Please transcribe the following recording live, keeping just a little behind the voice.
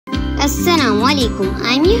Assalamualaikum.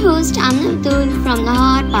 I'm your host Amna from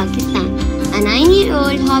Lahore, Pakistan, a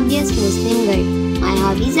 9-year-old hobbyist Muslim girl. My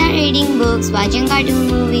hobbies are reading books, watching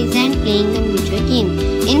cartoon movies, and playing computer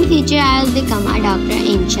games. In future, I will become a doctor,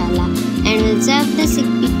 inshallah, and will serve the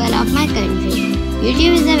sick people of my country.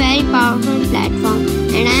 YouTube is a very powerful platform,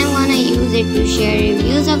 and I am gonna use it to share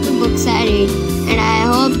reviews of the books I read, and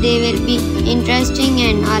I hope they will be interesting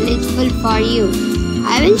and knowledgeable for you.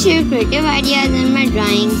 I will share creative ideas in my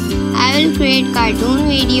drawings. I will create cartoon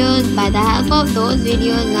videos. By the help of those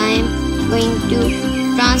videos, I am going to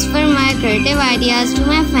transfer my creative ideas to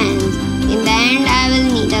my fans. In the end, I will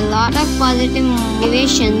need a lot of positive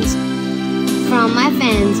motivations from my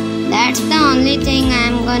fans. That's the only thing I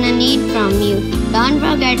am gonna need from you. Don't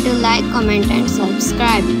forget to like, comment and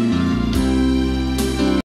subscribe.